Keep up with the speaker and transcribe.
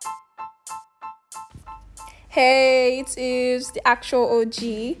Hey, it is the actual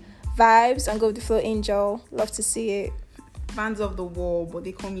OG vibes and go with the flow angel. Love to see it. Fans of the wall, but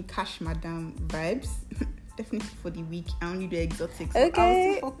they call me Cash Madam vibes. Definitely for the week. I only do exotics. Okay.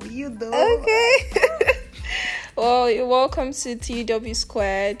 I'll still fuck with you though. Okay. Well, you're welcome to TW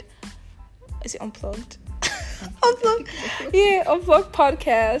Squared. Is it Unplugged? Unplugged. Yeah, Unplugged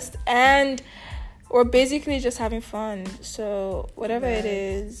podcast. And we're basically just having fun. So whatever it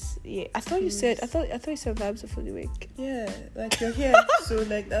is, yeah. I thought you said vibes are for the week. Yeah, like you're here, so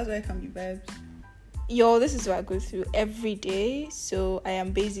like that's why it can be vibes. Yo, this is what I go through every day. So I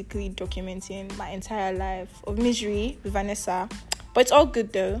am basically documenting my entire life of misery with Vanessa. But it's all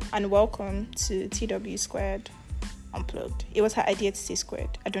good though. And welcome to TW Squared Unplugged. It was her idea to say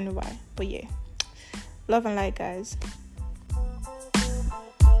squared. I don't know why, but yeah. Love and light, guys.